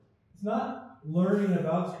It's not learning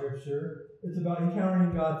about Scripture. It's about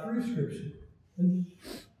encountering God through Scripture. And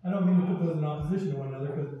I don't mean to put those in opposition to one another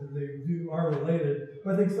because they are related.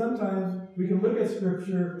 But I think sometimes we can look at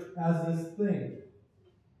Scripture as this thing,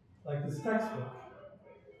 like this textbook.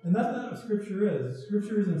 And that's not what Scripture is.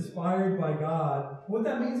 Scripture is inspired by God. What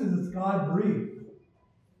that means is it's God-breathed.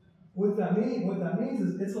 What that means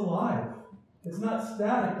is it's alive. It's not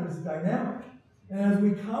static, but it's dynamic. And as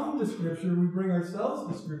we come to Scripture, we bring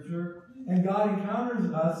ourselves to Scripture, and God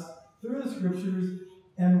encounters us through the Scriptures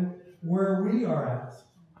and where we are at.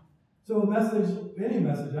 So a message, any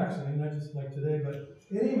message actually, not just like today, but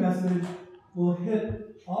any message will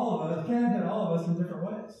hit all of us, can hit all of us in different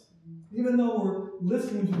ways, even though we're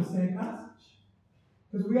listening to the same passage.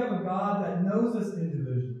 Because we have a God that knows us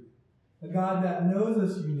individually, a God that knows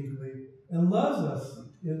us uniquely, and loves us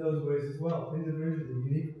in those ways as well, individually,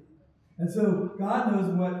 uniquely. And so God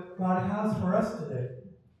knows what God has for us today.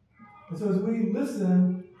 And so as we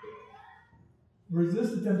listen,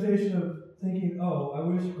 resist the temptation of thinking, oh, I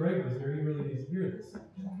wish Greg was here, he really needs to hear this.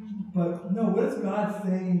 But no, what is God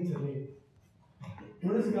saying to me?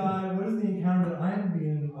 What is the encounter that I'm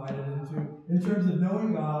being invited into in terms of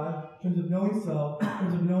knowing God, in terms of knowing self, in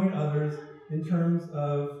terms of knowing others, in terms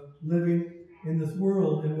of living in this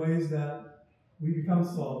world in ways that we become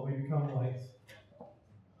salt, we become light.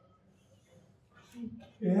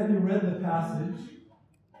 And you read the passage,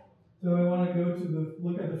 so I want to go to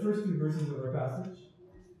look at the first two verses of our passage.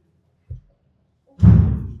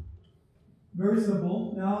 Very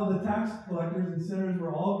simple. Now the tax collectors and sinners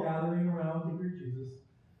were all gathering around to hear Jesus.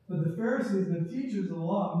 But the Pharisees and the teachers of the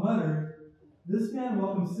law muttered, "This man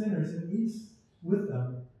welcomes sinners and eats with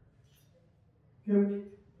them." Okay.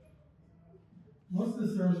 Most of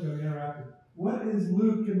the sermon is going to be interactive. What is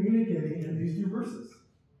Luke communicating in these two verses?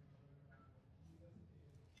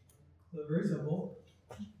 So very simple.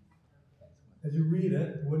 As you read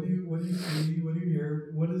it, what do you see? What do you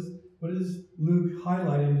hear? What is Luke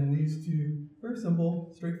highlighting in these two very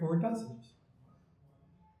simple, straightforward passages?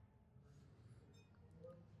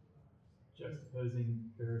 Juxtaposing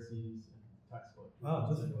Pharisees and tax collectors. Wow,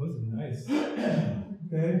 juxtaposing, nice.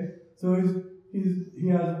 Okay, so he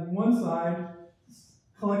has one side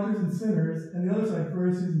collectors and sinners, and the other side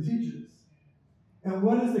Pharisees and teachers. And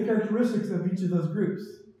what is the characteristics of each of those groups?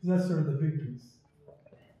 Because that's sort of the big piece.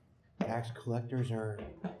 Tax collectors are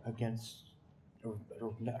against,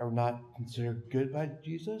 or not considered good by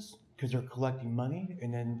Jesus because they're collecting money,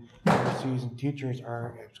 and then Pharisees and teachers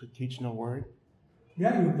are actually teaching the word.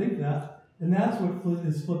 Yeah, you would think that. And that's what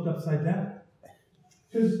is flipped upside down.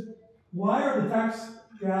 Because why are the tax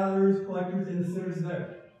gatherers, collectors, and the sinners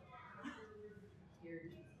there?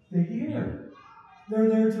 They hear. They're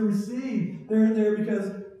there to receive. They're there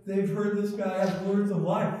because they've heard this guy have words of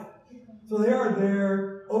life. So they are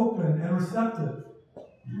there open and receptive.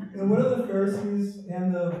 And what are the Pharisees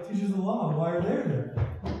and the teachers of the law? Why are they there?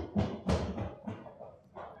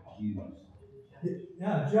 Accuse.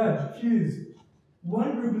 Yeah, judge, accuse.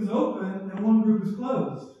 One group is open and one group is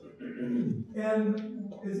closed.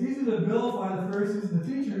 And it's easy to vilify the Pharisees and the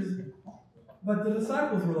teachers, but the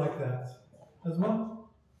disciples were like that as well.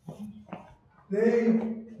 They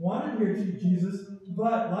wanted to hear Jesus,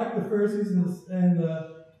 but like the Pharisees and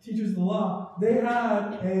the teachers of the law, they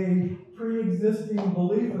had a pre-existing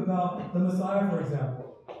belief about the Messiah, for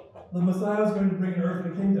example. The Messiah was going to bring an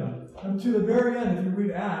earthly kingdom. And to the very end, if you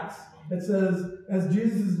read Acts, it says, as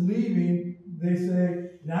Jesus is leaving, they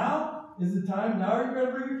say, now is the time, now are you going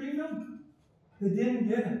to bring your kingdom? They didn't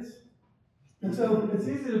get it. And so it's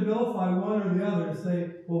easy to vilify one or the other, to say,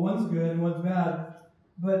 well, one's good and one's bad.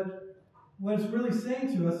 But what it's really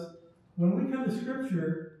saying to us, when we come to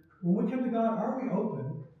Scripture, when we come to God, are we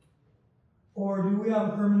open? Or do we have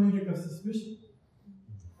a hermeneutic of suspicion?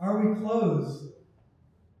 Are we closed,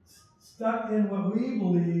 stuck in what we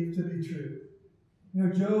believe to be true? You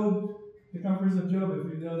know, Job, the comforts of Job,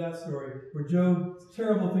 if you know that story, where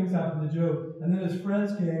terrible things happened to Job, and then his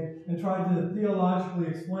friends came and tried to theologically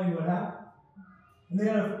explain what happened. And they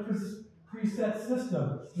had a preset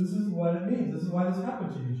system. This is what it means. This is why this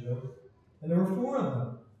happened to you, Job. And there were 4 of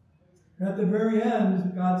them. And at the very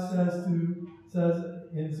end, God says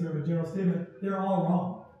in sort of a general statement, they're all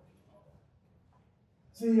wrong.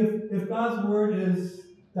 See, if God's word is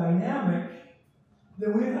dynamic,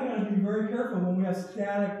 then we have to be very careful when we have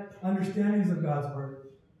static understandings of God's word.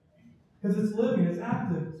 Because it's living, it's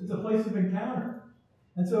active, it's a place of encounter.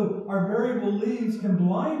 And so our very beliefs can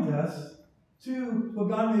blind us to what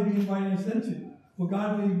God may be inviting us into, what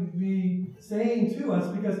God may be saying to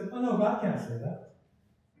us, because, oh no, God can't say that.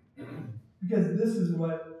 Because this is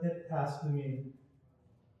what it has to mean.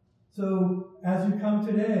 So as you come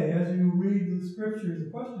today, as you read the scriptures, the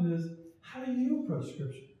question is, how do you approach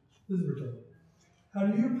scripture? This is rhetorical. How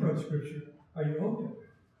do you approach scripture? Are you open?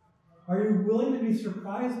 Are you willing to be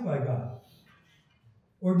surprised by God?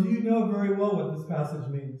 Or do you know very well what this passage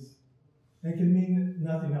means? And can mean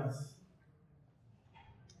nothing else.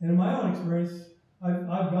 And in my own experience, I've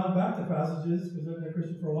gone back to passages, because I've been a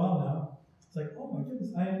Christian for a while now. It's like, oh my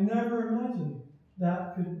goodness, I never imagined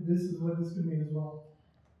this is what this could mean as well.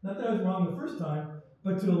 Not that I was wrong the first time,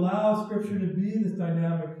 but to allow Scripture to be this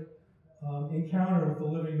dynamic encounter with the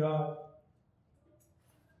living God.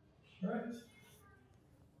 All right.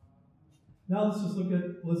 Now let's look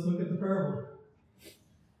at the parable.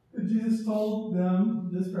 Jesus told them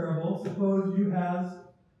this parable. Suppose you have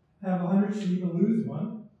 100 sheep and lose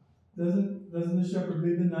one. Doesn't the shepherd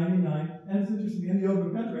leave the 99? And it's interesting, in the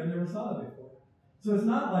open country, I never saw that before. So it's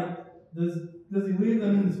not like, does he leave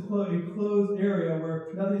them in this enclosed area where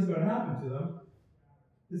nothing's going to happen to them?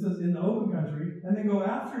 It says in the open country, and then go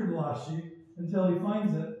after the lost sheep until he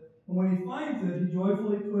finds it. And when he finds it, he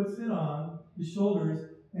joyfully puts it on his shoulders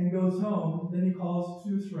and goes home. Then he calls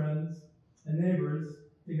to his friends and neighbors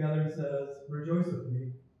together and says, rejoice with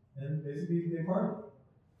me. And basically they party.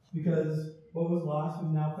 Because what was lost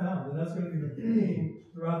was now found. And that's going to be the theme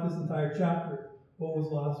throughout this entire chapter. What was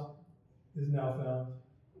lost is now found.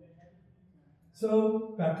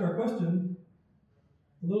 So, back to our question,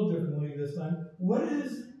 a little differently this time. What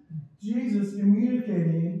is Jesus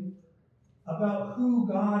communicating about who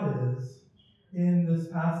God is in this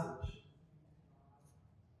passage?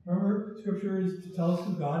 Remember, Scripture is to tell us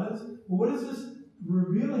who God is? Well, what is this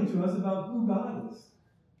revealing to us about who God is?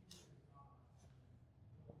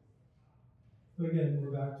 So again,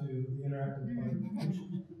 we're back to the interactive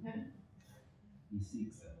part. He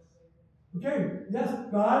seeks us. Okay, yes,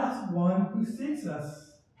 God is one who seeks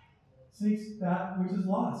us, seeks that which is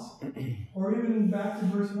lost. Or even back to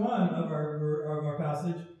verse 1 of our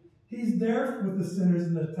passage, he's there with the sinners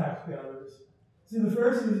and the tax gatherers. See, the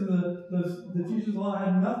Pharisees and the teachers of the law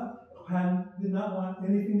did not want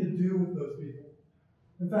anything to do with those people.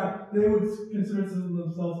 In fact, they would consider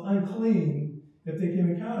themselves unclean if they came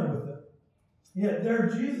encounter with them. Yet there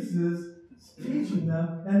Jesus is teaching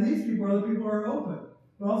them, and these people are the people who are open.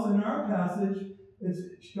 But also in our passage, it's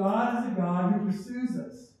God is a God who pursues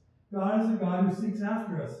us. God is a God who seeks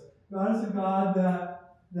after us. God is a God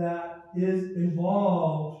that is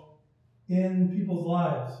involved in people's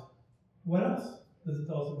lives. What else does it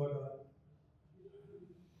tell us about God?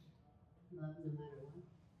 Love no matter what.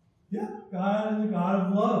 Yeah, God is a God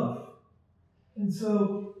of love. And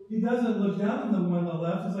so he doesn't look down on the one on the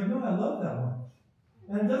left. He's like, no, I love that one.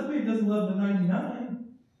 And it doesn't mean he doesn't love the 99.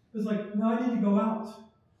 It's like, no, I need to go out.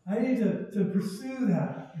 I need to pursue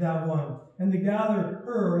that one and to gather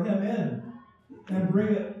her or him in and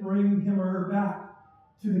bring him or her back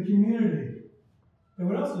to the community. And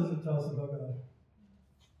what else does it tell us about God?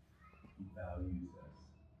 He values us.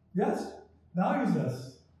 Yes, values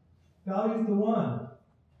us. Values the one.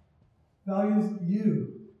 Values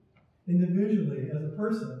you individually as a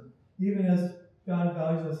person, even as God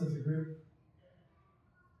values us as a group.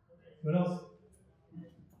 What else?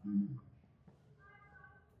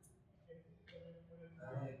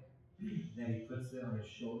 That he puts it on his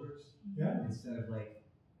shoulders Yeah. instead of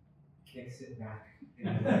kicks it back.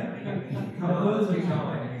 And come on, let's keep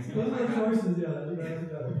going. Those are the choices, yeah. That's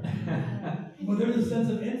better. But there's a sense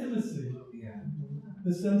of intimacy. Yeah.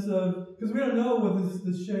 The sense of, because we don't know what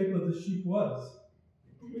the shape of the sheep was.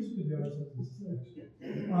 Which could be our sense of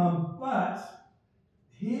sick. But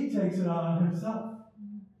he takes it on himself.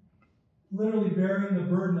 Literally bearing the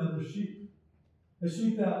burden of the sheep. A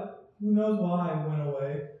sheep that, who knows why, went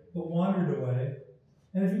away, but wandered away.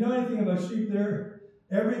 And if you know anything about sheep,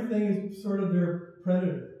 everything is sort of their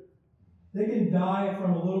predator. They can die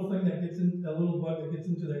from a little thing that gets in, a little bug that gets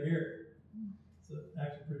into their ear. It's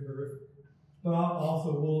actually pretty horrific. But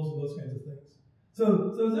also wolves and those kinds of things.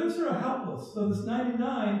 So they're sort of helpless. So this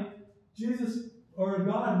 99, Jesus or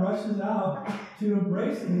God rushes out to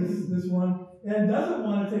embrace this one and doesn't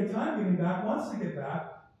want to take time getting back, wants to get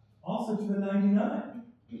back also to the 99.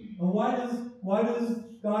 And why does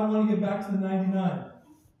God want to get back to the 99?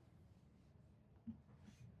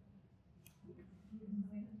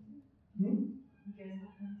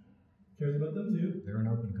 Cares about them too. They're an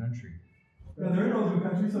open country. Yeah, they're in open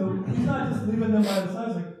country, so he's not just leaving them by the side.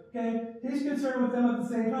 It's like, okay, he's concerned with them at the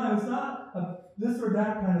same time. It's not a this or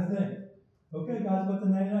that kind of thing. Okay, God's about the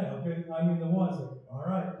 99. Okay, I mean the ones. Like, all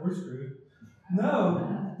right, we're screwed.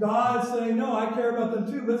 No, God's saying, no, I care about them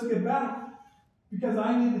too. Let's get back. Because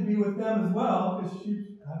I need to be with them as well, because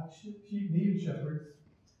sheep need shepherds.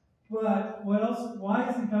 But what else? Why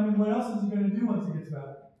is he coming? What else is he going to do once he gets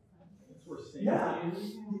back? That's where Satan Yeah.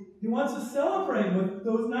 is. He wants to celebrate with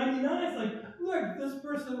those 99. It's like, look,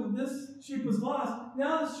 this sheep was lost.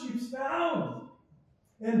 Now this sheep's found.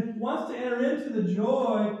 And wants to enter into the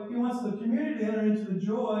joy. He wants the community to enter into the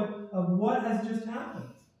joy of what has just happened.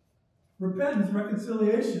 Repentance,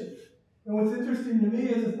 reconciliation. And what's interesting to me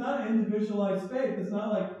is it's not an individualized faith. It's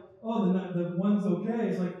not like, oh, the one's okay.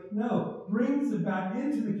 It's like, no, brings it back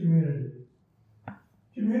into the community.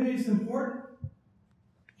 Community is important.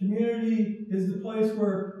 Community is the place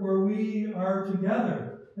where we are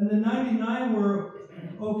together. And the 99 were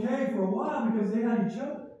okay for a while because they had each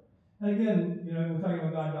other. And again, we're talking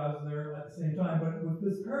about God was there at the same time, but with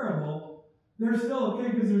this parable, they're still okay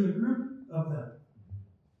because there's a group of them.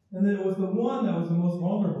 And then it was the one that was the most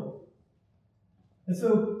vulnerable. And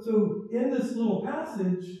so in this little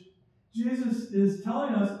passage, Jesus is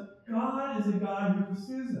telling us God is a God who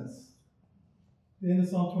pursues us. The end of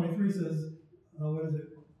Psalm 23 says, what is it?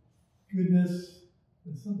 Goodness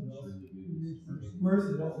and something else.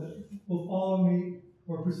 Mercy, that's it. Will follow me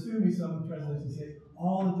or pursue me, some translations say,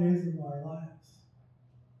 all the days of our lives.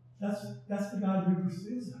 That's the God who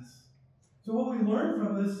pursues us. So what we learn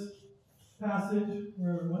from this passage,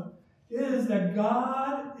 wherever we went, is that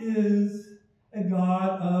God is a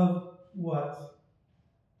God of what?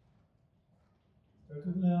 Starts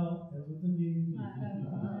with an L, ends with an E.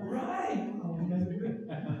 Right! Oh, you guys are good.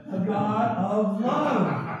 A God of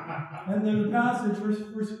love. And there's a passage,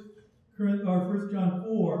 1 John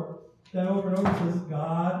 4, that over and over says,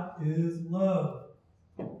 God is love.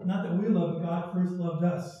 Not that we love, but God first loved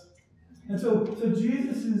us. And so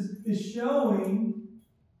Jesus is showing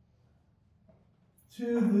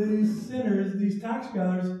to these sinners, these tax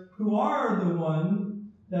gatherers, who are the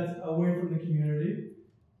one that's away from the community,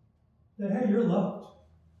 that, hey, you're loved.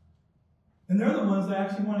 And they're the ones that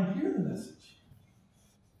actually want to hear the message.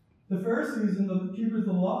 The Pharisees and the keepers of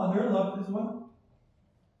the law, they're loved as well.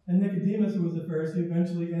 And Nicodemus, who was a Pharisee,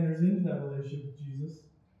 eventually enters into that relationship with Jesus.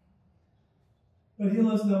 But he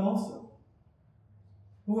loves them also.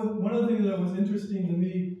 But one of the things that was interesting to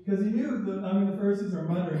me, because he knew the Pharisees are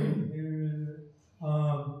muttering.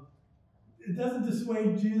 It doesn't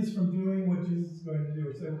dissuade Jesus from doing what Jesus is going to do,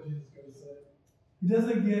 or say what Jesus is going to say. He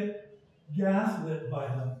doesn't get gaslit by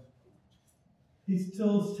them. He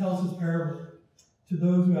still tells his parable to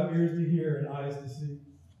those who have ears to hear and eyes to see.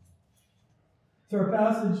 So our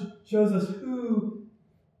passage shows us who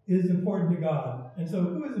is important to God. And so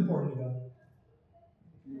who is important to God?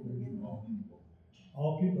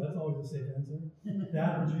 All people. That's always the safe answer.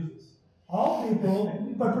 That or Jesus. All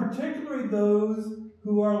people, but particularly those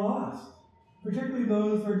who are lost. Particularly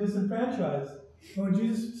those who are disenfranchised. And when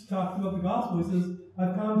Jesus talked about the gospel, he says,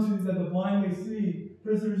 I've come to that the blind may see,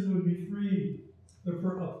 prisoners would be freed,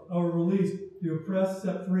 or released, the oppressed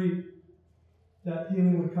set free, that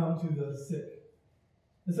healing would come to the sick.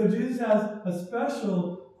 And so Jesus has a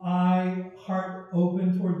special heart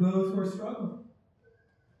open toward those who are struggling.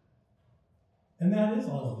 And that is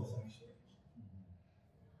all of us, actually.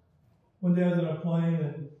 One day I was on a plane,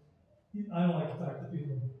 and I don't like to talk to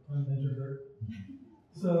people. I'm an introvert.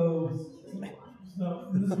 So this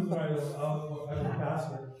was when I was a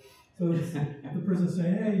pastor. So the person's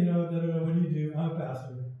saying, hey, what do you do? I'm a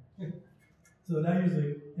pastor. So that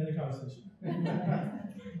usually ended a conversation.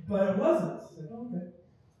 But it wasn't. I said, okay.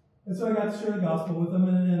 And so I got to share the gospel with him,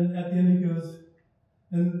 and at the end he goes,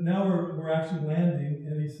 and now we're actually landing,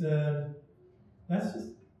 and he said, that's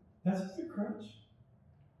just a crutch.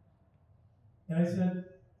 And I said,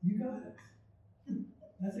 you got it.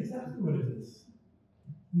 That's exactly what it is.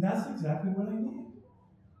 And that's exactly what I need.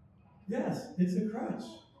 Yes, it's a crutch.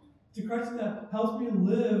 It's a crutch that helps me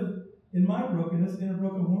live in my brokenness in a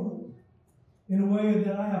broken world. In a way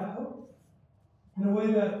that I have hope. In a way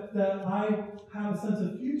that I have a sense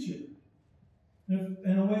of future.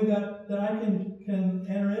 In a way that I can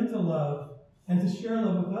enter into love and to share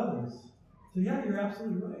love with others. So yeah, you're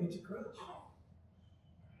absolutely right. It's a crutch.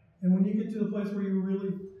 And when you get to the place where you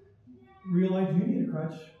really realize you need a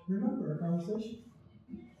crutch, remember our conversation.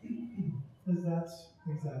 Because that's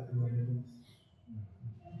exactly what it is.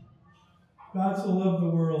 God so loved the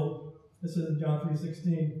world. This is in John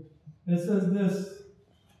 3:16. And it says this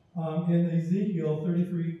in Ezekiel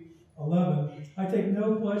 33:11. I take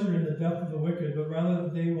no pleasure in the death of the wicked, but rather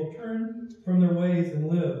that they will turn from their ways and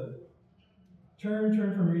live. Turn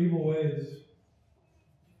from your evil ways.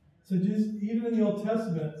 So just even in the Old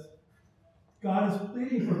Testament, God is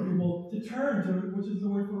pleading for people to turn to, which is the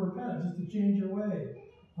word for repent, just to change your way.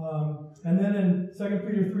 And then in 2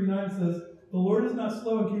 Peter 3:9 it says, the Lord is not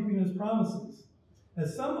slow in keeping his promises,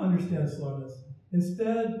 as some understand slowness.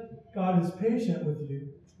 Instead, God is patient with you,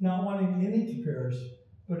 not wanting any to perish,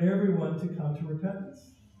 but everyone to come to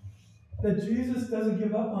repentance. That Jesus doesn't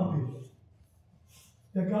give up on people.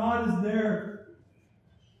 That God is there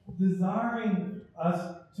desiring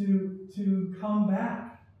us to come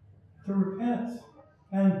back, to repent,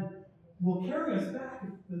 and will carry us back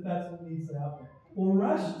if that's what needs to happen. Will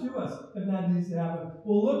rush to us if that needs to happen.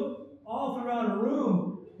 Will look all throughout a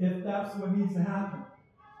room if that's what needs to happen.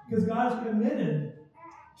 Because God is committed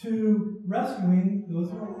to rescuing those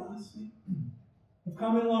who are lost, of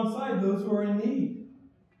coming alongside those who are in need.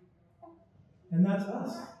 And that's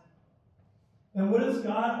us. And what is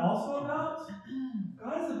God also about?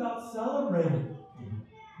 God is about celebrating.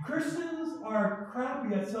 Christians are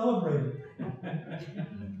crappy at celebrating.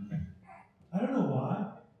 I don't know why.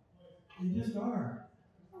 They just are.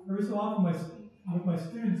 Every so often with my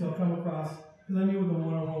students I'll come across, because I meet with them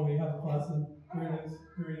one-on-one, we have a class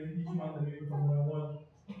during each month I meet with them one-on-one.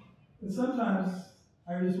 And sometimes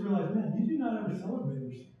I just realize, man, you do not ever celebrate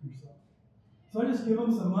yourself. So I just give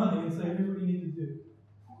them some money and say, here's what you need to do.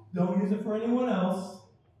 Don't use it for anyone else.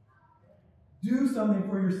 Do something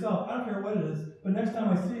for yourself. I don't care what it is, but next time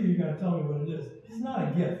I see you, you got to tell me what it is. It's not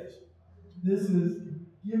a gift. This is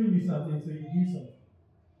giving you something so you do something.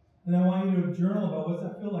 And I want you to journal about what's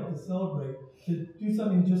that feel like to celebrate, to do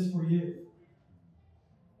something just for you.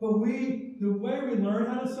 But the way we learn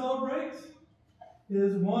how to celebrate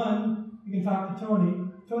is, one, you can talk to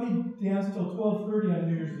Tony. Tony danced till 12:30 on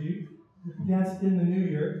New Year's Eve. Danced in the New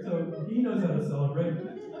Year, so he knows how to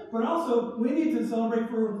celebrate. But also, we need to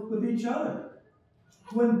celebrate with each other.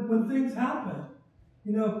 When things happen,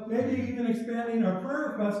 maybe even expanding our prayer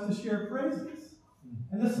requests to share praises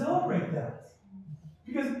and to celebrate that.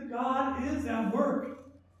 Because God is at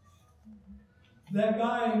work. That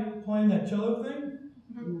guy playing that cello thing,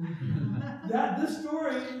 this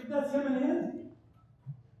story, that's him and Andy.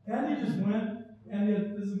 Andy just went, and he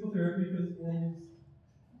had physical therapy because Andy's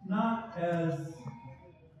not as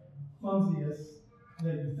clumsy as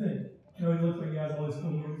that you think. He looks like he has all his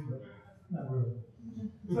cool moves, but not really.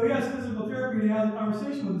 So he has physical therapy, and he has a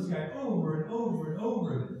conversation with this guy over and over and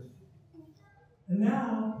over again. And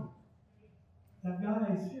now, that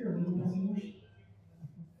guy is here leading us in worship.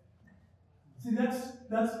 See,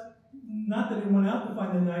 that's not that he went out to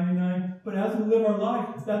find the 99, but as we live our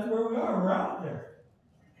life, that's where we are. We're out there.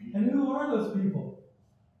 And who are those people?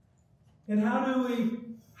 And how do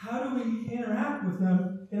we interact with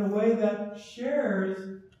them in a way that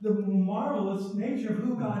shares the marvelous nature of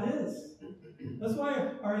who God is? That's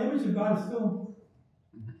why our image of God is so important.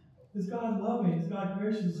 Is God loving? Is God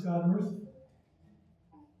gracious? Is God merciful?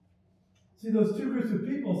 See, those two groups of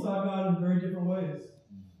people saw God in very different ways.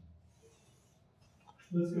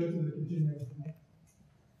 Let's go to the continuing.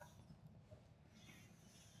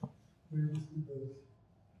 We just do those.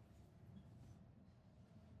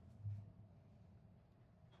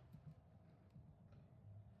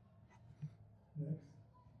 Next.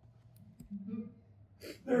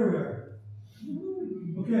 There we are.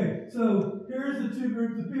 Okay, so here's the two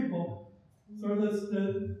groups of people. So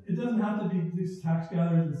it doesn't have to be these tax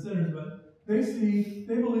gatherers and sinners, but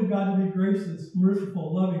they believe God to be gracious,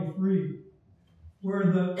 merciful, loving, free.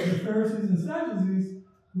 Where the Pharisees and Sadducees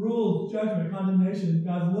ruled judgment, condemnation.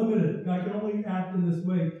 God's limited. God can only act in this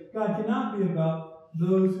way. God cannot be about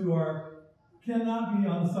those cannot be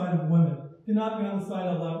on the side of women, cannot be on the side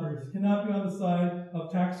of lepers, cannot be on the side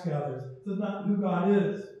of tax gatherers. That's not who God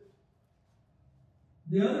is.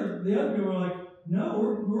 The other people are like,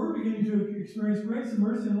 no, we're beginning to experience grace and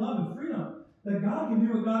mercy and love and freedom. That God can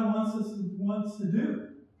do what God wants to do.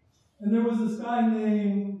 And there was this guy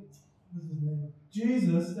named, what's his name?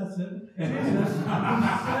 Jesus, that's it. Jesus, who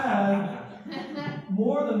said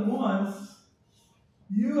more than once,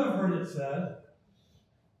 you have heard it said.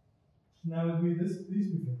 And that would be these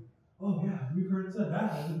people. Oh yeah, we've heard it said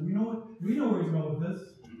that. We know where he's going with this.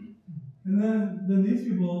 And then these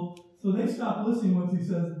people, so they stop listening once he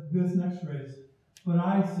says this next phrase. But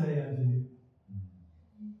I say unto you.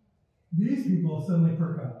 These people suddenly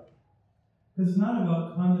perk up. Because it's not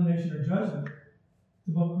about condemnation or judgment.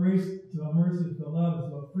 It's about grace, it's about mercy, it's about love, it's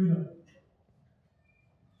about freedom.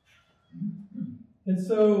 And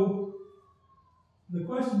so, the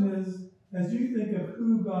question is, as you think of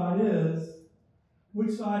who God is,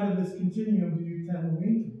 which side of this continuum do you tend to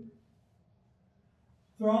lean to?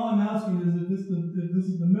 So all I'm asking is, if this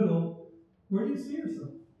is the middle, where do you see yourself?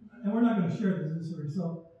 And we're not going to share this for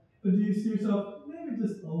yourself, but do you see yourself maybe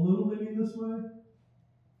just a little leaning this way?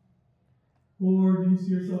 Or do you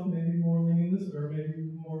see yourself maybe more leaning this way, or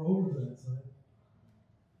maybe more over that side?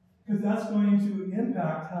 Because that's going to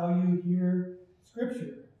impact how you hear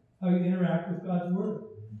Scripture, how you interact with God's Word.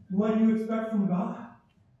 What do you expect from God?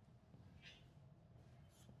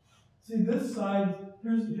 See, this side,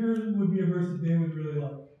 here would be a verse that they would really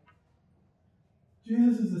like.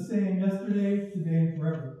 Jesus is the same yesterday, today, and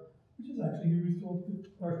forever. Which is actually Hebrews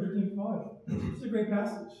 13:5. It's a great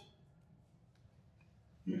passage.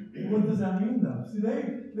 What does that mean, though? See,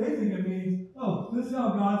 they think it means, oh, this is how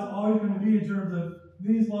God's always going to be in terms of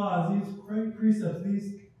these laws, these precepts,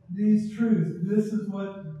 these truths. This is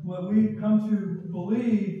what we've come to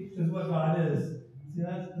believe is what God is. See,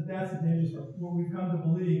 that's the dangerous part. What we've come to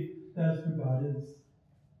believe, that is who God is.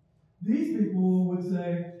 These people would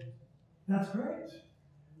say, that's great.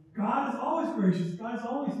 God is always gracious. God is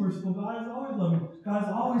always merciful. God is always loving. God is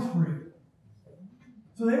always free.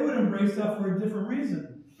 So they would embrace that for a different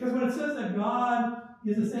reason. Because when it says that God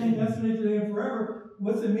is the same yesterday, today, and forever,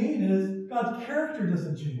 what's it mean is God's character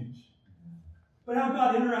doesn't change. But how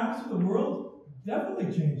God interacts with the world definitely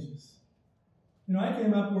changes. I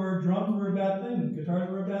came up where drums were a bad thing, guitars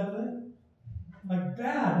were a bad thing. Like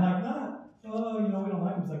bad, like not. Oh, we don't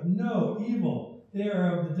like them. It's like, no, evil. They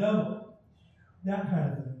are of the devil. That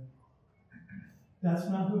kind of thing. That's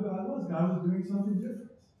not who God was. God was doing something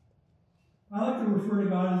different. I like to refer to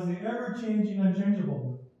God as the ever-changing, unchangeable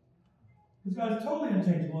one. Because God is totally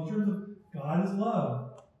unchangeable in terms of God is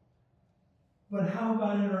love. But how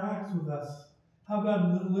God interacts with us, how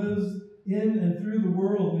God lives in and through the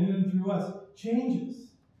world, in and through us,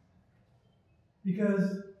 changes.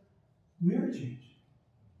 Because we're changing.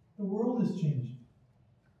 The world is changing.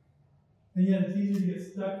 And yet it's easy to get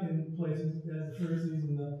stuck in places as the Pharisees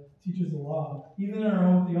and the teachers of the law, even in our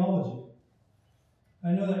own theology.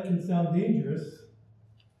 I know that can sound dangerous,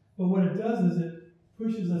 but what it does is it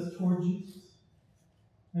pushes us toward Jesus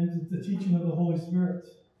and the teaching of the Holy Spirit.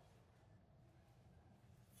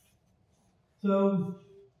 So,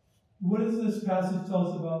 what does this passage tell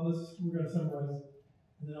us about? We're going to summarize it,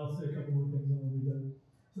 and then I'll say a couple more things and we'll be done.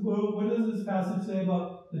 So what does this passage say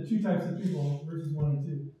about the two types of people, verses 1 and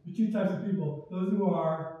 2? The two types of people, those who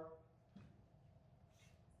are...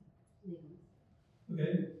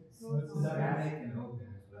 Okay. So is that Static and open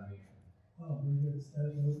is what I mean. Oh, very good.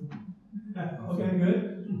 Static and open. Okay, good.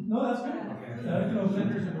 No, that's good. Okay. Static and open.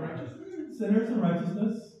 Sinners and righteousness. Sinners and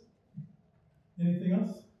righteousness. Anything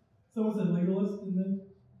else? Someone said legalist, didn't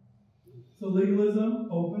they? So legalism,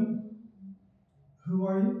 open. Who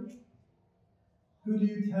are you? Who do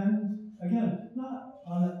you tend? Again, not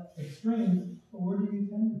on extremes, but where do you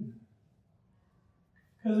tend to?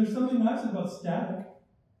 Because there's something nice about static.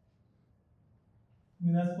 I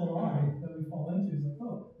mean, that's the lie that we fall into. It's like,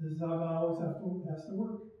 oh, this is how God always has to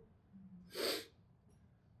work.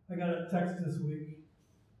 I got a text this week.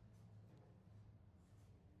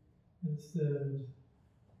 It said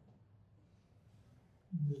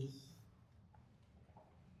this.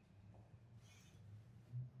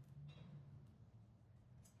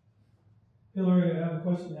 Hillary, I have a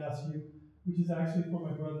question to ask you, which is actually for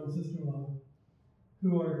my brother and sister-in-law,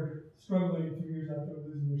 who are struggling 2 years after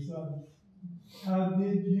losing their son. How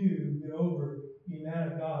did you get over being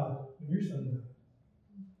mad at God when your son died?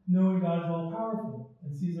 Knowing God is all-powerful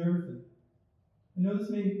and sees everything. I know this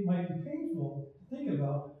might be painful to think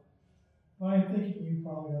about, but I'm thinking you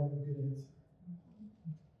probably have a good answer.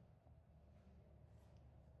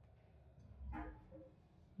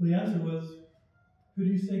 The answer was, who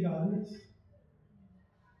do you say God is?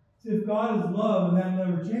 See, if God is love and that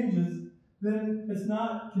never changes, then it's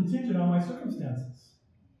not contingent on my circumstances.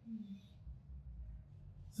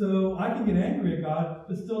 So I can get angry at God,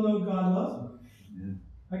 but still know God loves me. Yeah.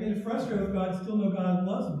 I get frustrated with God, still know God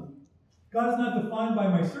loves me. God is not defined by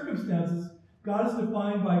my circumstances. God is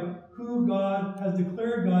defined by who God has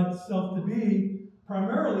declared God's self to be,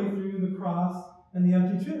 primarily through the cross and the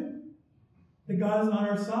empty tomb. That God is on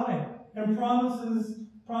our side and promises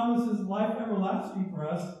life everlasting for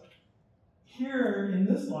us here in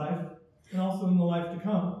this life and also in the life to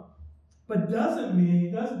come. But that doesn't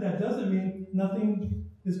mean nothing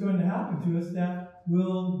is going to happen to us that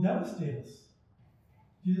will devastate us.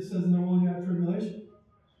 Jesus says in the world you have tribulation.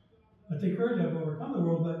 I take courage, I've overcome the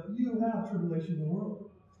world, but you have tribulation in the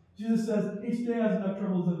world. Jesus says each day has enough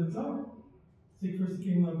troubles of its own. Seek first the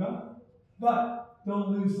kingdom of God. But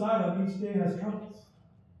don't lose sight of each day has troubles.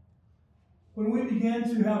 When we begin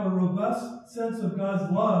to have a robust sense of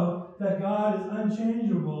God's love, that God is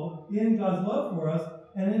unchangeable in God's love for us,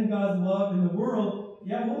 and in God's love in the world,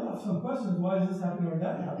 yeah, we'll have some questions. Why is this happening or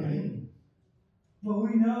that happening? But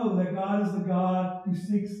we know that God is the God who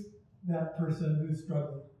seeks that person who's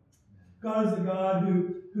struggling. God is the God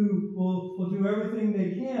who will do everything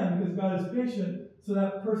they can because God is patient so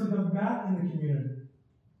that person comes back in the community.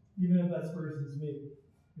 Even if that person is me,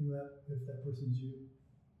 if that person's you.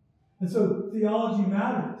 And so theology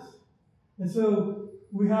matters. And so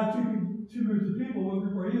we have two groups of people. One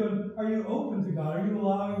group are you, and are you open to God? Are you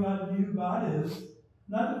allowing God to be who God is?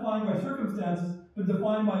 Not defined by circumstances, but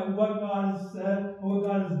defined by what God has said or what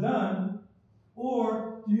God has done.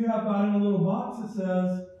 Or do you have God in a little box that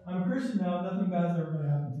says, I'm a Christian now, nothing bad's ever going to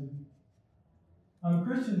happen to me. I'm a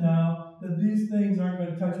Christian now, that these things aren't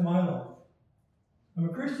going to touch my life. I'm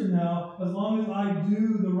a Christian now, as long as I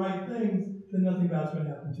do the right things, then nothing bad's going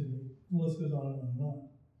to happen to me. The list goes on and on and on.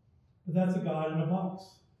 But that's a God in a box.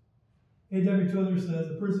 A.W. Tozer says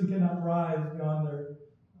a person cannot rise beyond their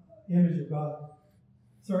image of God.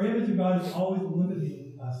 So our image of God is always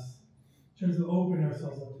limiting us in terms of opening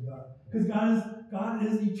ourselves up to God. Because God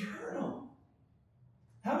is eternal.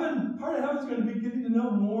 Part of heaven is going to be getting to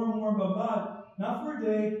know more and more about God. Not for a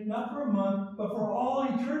day, not for a month, but for all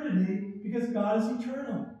eternity, because God is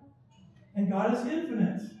eternal. And God is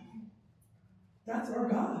infinite. That's our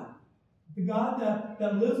God. The God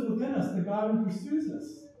that lives within us, the God who pursues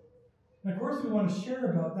us. And of course we want to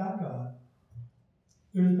share about that God.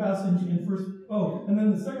 There's a passage in and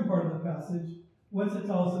then the second part of the passage, what's it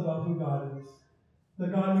tell us about who God is? The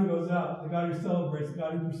God who goes out, the God who celebrates, the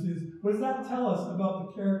God who pursues. What does that tell us about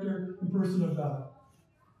the character and person of God?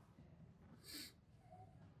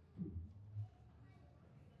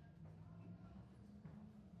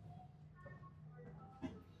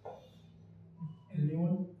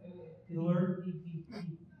 Anyone? The Lord? He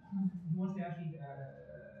wants to actually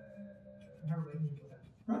have a relationship with us.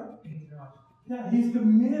 Right. Yeah, He's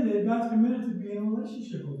committed, God's committed to being in a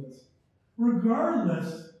relationship with us.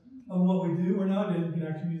 Regardless of what we do, or nowadays we can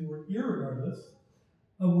actually use the word irregardless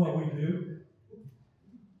of what we do,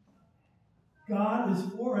 God is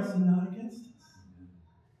for us and not against us.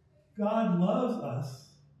 God loves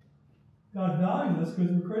us. God values us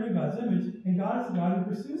because we're created in God's image, and God is the God who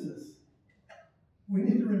pursues us. We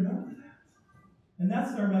need to remember that. And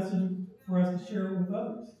that's our message for us to share with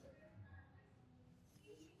others.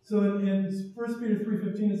 So in 1 Peter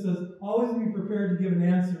 3:15 it says, always be prepared to give an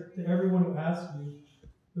answer to everyone who asks you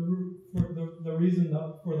the reason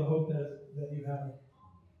for the hope that you have.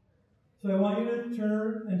 So I want you to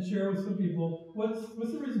turn and share with some people, what's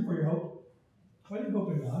the reason for your hope? Why do you hope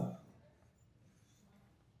in God?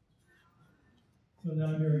 So now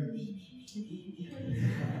I'm hearing,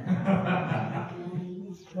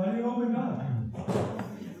 why do you hope in God?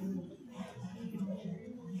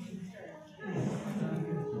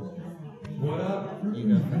 What up? You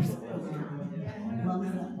go first.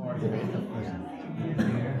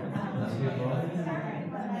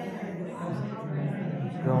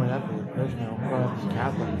 Growing up as a Christian, growing up as a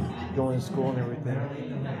Catholic, going to school and everything,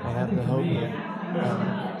 I have the hope of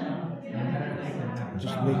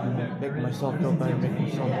just making myself feel better, making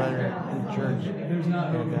myself better in church.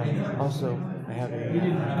 And also, I have a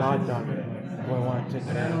goddaughter who I want to take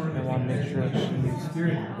care of. I want to make sure that she's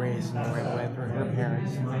raised in the right way for her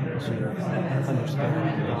parents to understand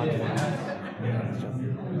God's word. So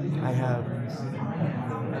I have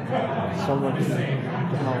someone to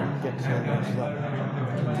help get to the next level.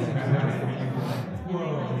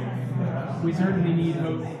 We certainly need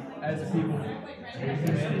hope as a people. I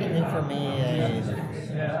think for me,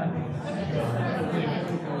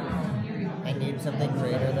 I need something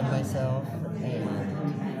greater than myself, and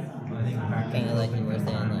kind of like you were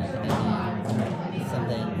saying, like I need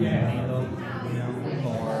something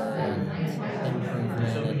more and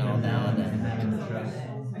improvement and all that,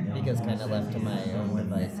 and because kind of left to my own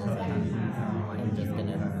devices, I'm just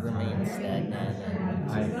gonna remain stagnant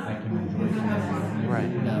and I can rejoice in that. Right.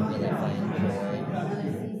 not really find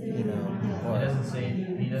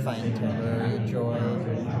joy, or find temporary joy,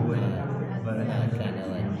 but not kind of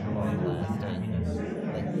like long-lasting,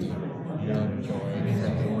 like deep joy.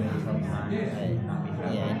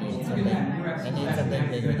 So I need something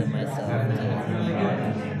bigger than myself to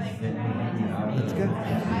That's good.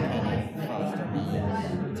 kind of foster me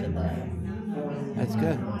to that. That's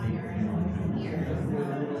good.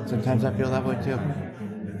 Sometimes I feel that way too.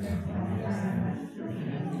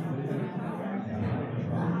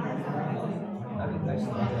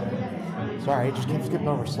 Sorry, I just keep skipping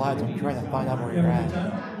over slides. I'm trying to find out where you're at.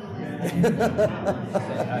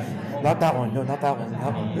 Not that one. No, not that one.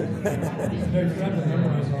 That one.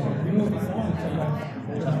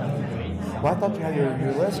 Well, I thought you had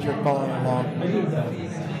your list. You're following along.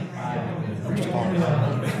 You're just following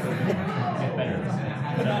along.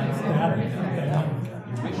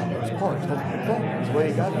 Of course. That's the way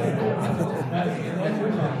you got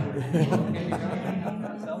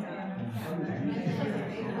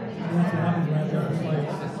That's what happens right there.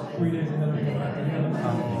 It's like 3 days and then we go back to him.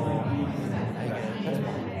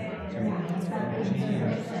 That's fine.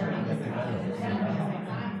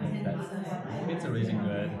 It's a reason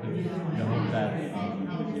good. The hope that a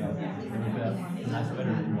nice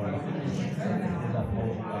weather tomorrow. That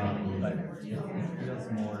hope, like it feels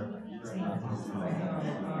more.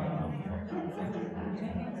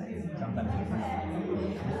 Sometimes.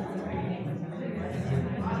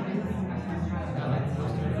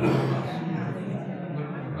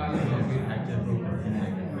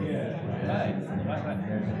 Right.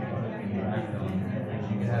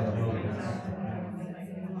 You can have a hope.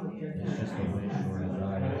 It's just a way short of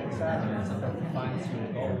drive. Sadly, sometimes finds you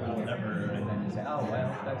goal or whatever, and then you say, oh, well,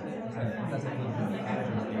 that's it. It doesn't mean to be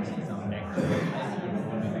actually gives some extra.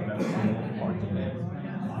 Maybe that's a little part of it.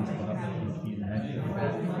 People have to be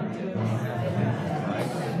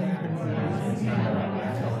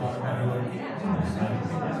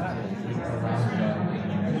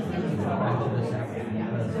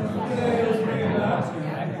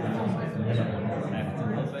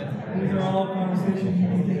These are all conversations you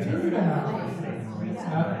can continue to have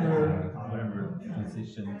after whatever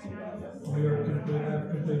decisions we are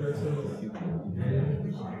complete our service.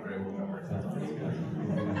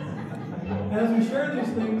 As we share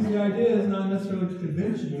these things, the idea is not necessarily to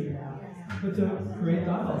convince you, but to create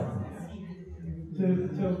dialogue, to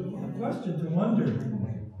question, to wonder,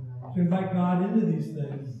 to invite God into these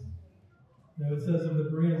things. It says of the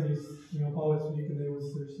Bereans, Paul would speak and they would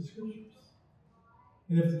search the scriptures.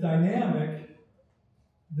 And if it's dynamic,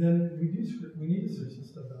 then we need to search this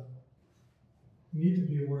stuff out. We need to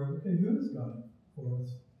be aware of, okay, who is God for us?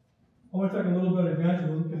 I want to talk a little bit about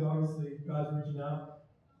evangelism because obviously God's reaching out.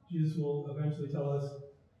 Jesus will eventually tell us,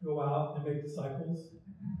 go out and make disciples.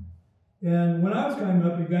 And when I was coming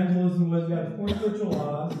up, evangelism was, you had 4 spiritual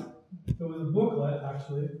laws. It was a booklet,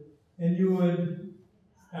 actually. And you would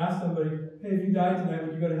ask somebody, hey, if you died tonight,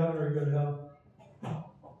 would you go to heaven or would you go to hell?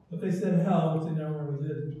 If they said hell, which they never really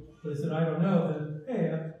did, but they said, I don't know, then,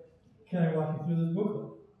 hey, can I walk you through this booklet?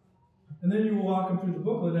 And then you will walk them through the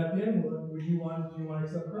booklet, and at the end, do you want to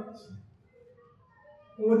accept Christ?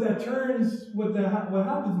 Well, what happens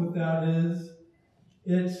with that is,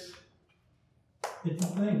 it's a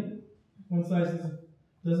thing. One size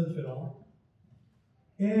doesn't fit all.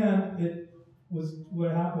 And it was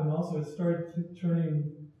what happened also, it started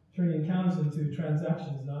turning encounters into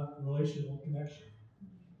transactions, not relational connection.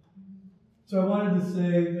 So I wanted to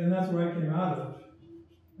say, and that's where I came out of.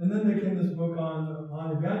 And then there came this book on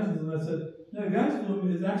evangelism, and I said, no,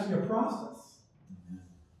 evangelism is actually a process.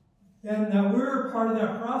 And that we're part of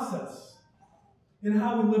that process in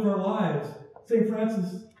how we live our lives. St.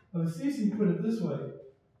 Francis of Assisi put it this way,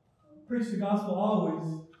 preach the gospel always,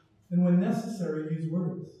 and when necessary, use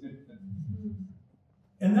words.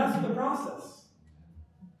 And that's the process.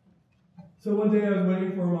 So one day I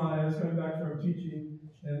was coming back from teaching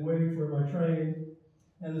and waiting for my train,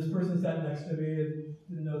 and this person sat next to me and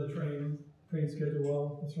didn't know the train schedule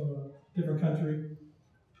well. It's from a different country.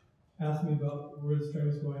 Asked me about where this train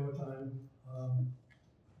was going, what time.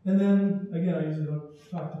 And then, again, I usually don't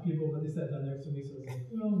talk to people, but they sat down next to me, so I was like,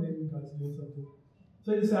 well, maybe God's doing something.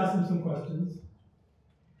 So I just asked them some questions.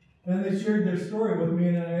 And they shared their story with me,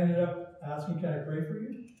 and I ended up asking, can I pray for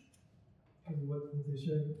you? Because of what they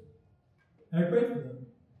shared. And I prayed for them.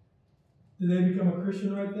 Did they become a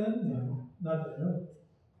Christian right then? No, not that I know.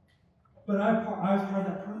 But I was part of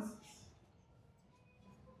that process.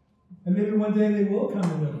 And maybe one day they will come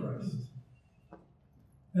to know Christ.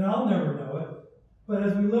 And I'll never know it. But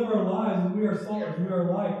as we live our lives, as we are salt, as we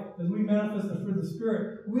are light, as we manifest the fruit of the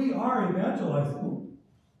Spirit, we are evangelizing.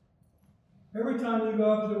 Every time you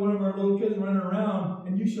go up to one of our little kids running around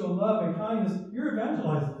and you show love and kindness, you're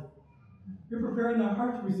evangelizing. You're preparing that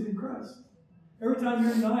heart to receive Christ. Every time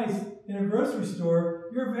you're nice in a grocery store,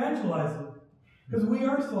 you're evangelizing. Because we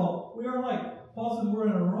are salt. We are light. Paul says we're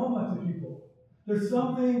an aroma to people. There's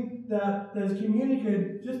something that is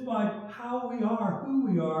communicated just by how we are, who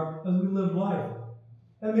we are, as we live life.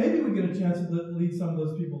 And maybe we get a chance to lead some of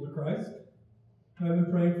those people to Christ. I've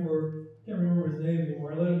been praying for, I can't remember his name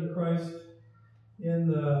anymore. I led him to Christ in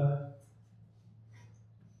the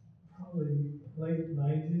probably late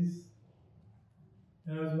 90s.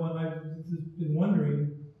 And I've just been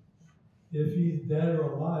wondering if he's dead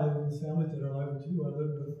or alive, and his family's dead or alive too. I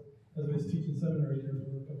lived with, as I was teaching seminary there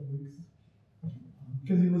for a couple of weeks.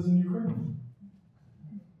 Because he lives in Ukraine.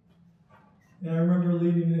 And I remember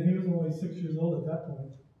leading him, he was only 6 years old at that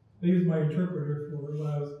point. But he was my interpreter for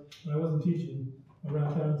when I wasn't teaching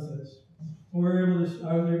around town and such. And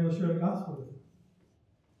I was able to share the gospel with him.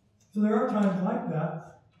 So there are times like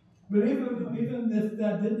that. But even if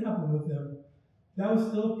that didn't happen with him, that was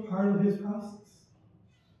still part of his process.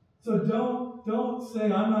 So don't don't say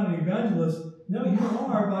I'm not an evangelist. No, you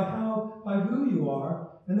are by who you are.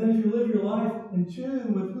 And then if you live your life in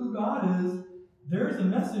tune with who God is, there's a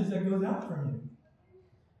message that goes out from you.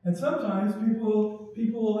 And sometimes people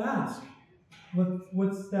will ask,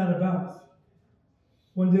 what's that about?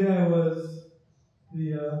 One day I was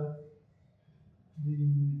the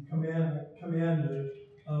commander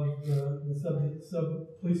of the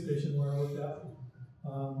sub police station where I worked at.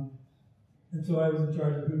 And so I was in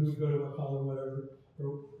charge of who would go to what call or whatever.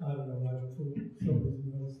 Or I don't know why, but for some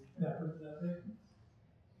reason I was that person that day.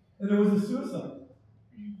 And there was a suicide.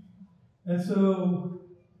 And so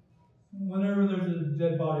whenever there's a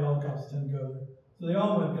dead body, all the cops tend to go there. So they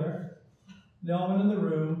all went there. They all went in the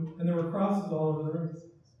room, and there were crosses all over the room.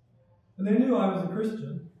 And they knew I was a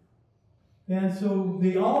Christian. And so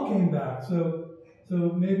they all came back. So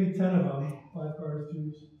maybe 10 of them, 5 cars,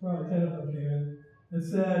 probably 10 of them came in and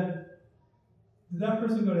said, did that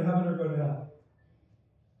person go to heaven or go to hell?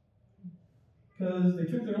 Because they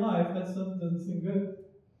took their life, that stuff doesn't seem good.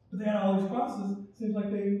 But they had all these crosses, seems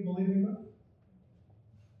like they believed in God.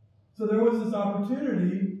 So there was this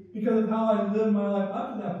opportunity, because of how I lived my life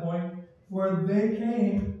up to that point, where they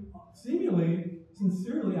came seemingly,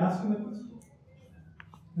 sincerely asking the question.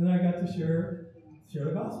 And then I got to share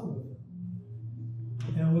the gospel with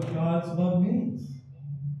them. And what God's love means.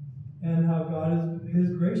 And how God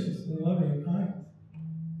is gracious and loving and kind.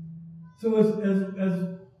 So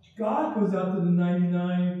as God goes out to the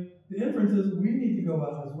 99, the inference is we need to go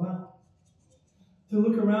out as well. To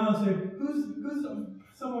look around and say, who's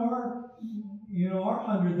some of our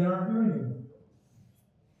 100 that aren't here anymore?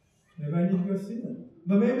 Maybe I need to go see them.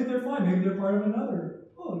 But maybe they're fine. Maybe they're part of another.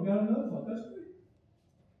 Oh, we got another one. That's great.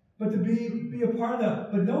 But to be a part of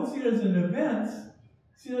that. But don't see it as an event.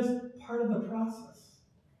 See it as part of the process.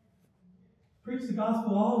 Preach the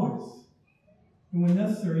gospel always. And when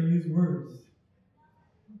necessary, use words.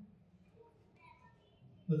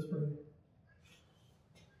 Let's pray.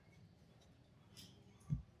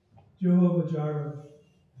 Jehovah Jireh,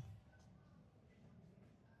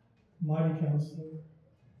 mighty counselor,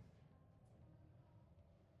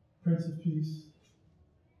 Prince of Peace,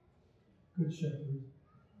 Good Shepherd,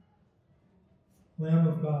 Lamb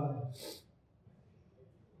of God,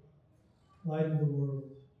 Light of the world,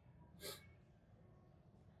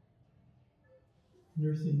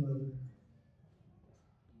 Nursing Mother,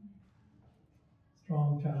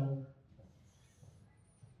 Strong Tower,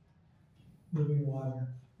 Living Water,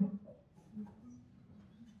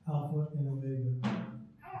 Alpha and Omega,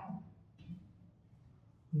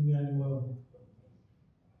 Emmanuel.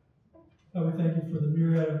 God, we thank you for the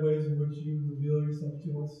myriad of ways in which you reveal yourself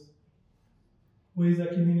to us. Ways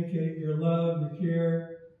that communicate your love, your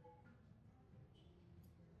care,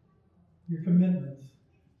 your commitment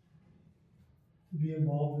to be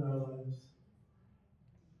involved in our lives,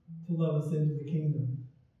 to love us into the kingdom.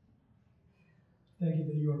 Thank you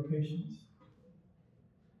that you are patient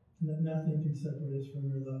and that nothing can separate us from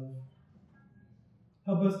your love.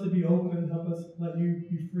 Help us to be open. Help us let you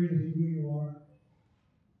be free to be who you are.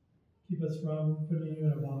 Keep us from putting you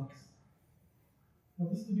in a box.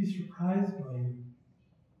 Help us to be surprised by you.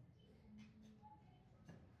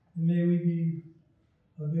 And may we be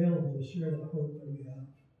available to share the hope that we have.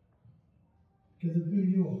 Because of who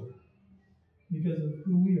you are. Because of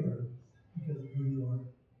who we are. Because of who you are.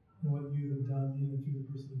 And what you have done in and through the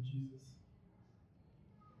person of Jesus.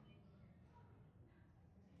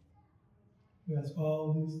 We ask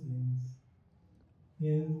all these things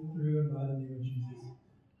in, through, and by the name of Jesus.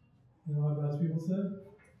 And all God's people said?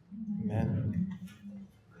 Amen.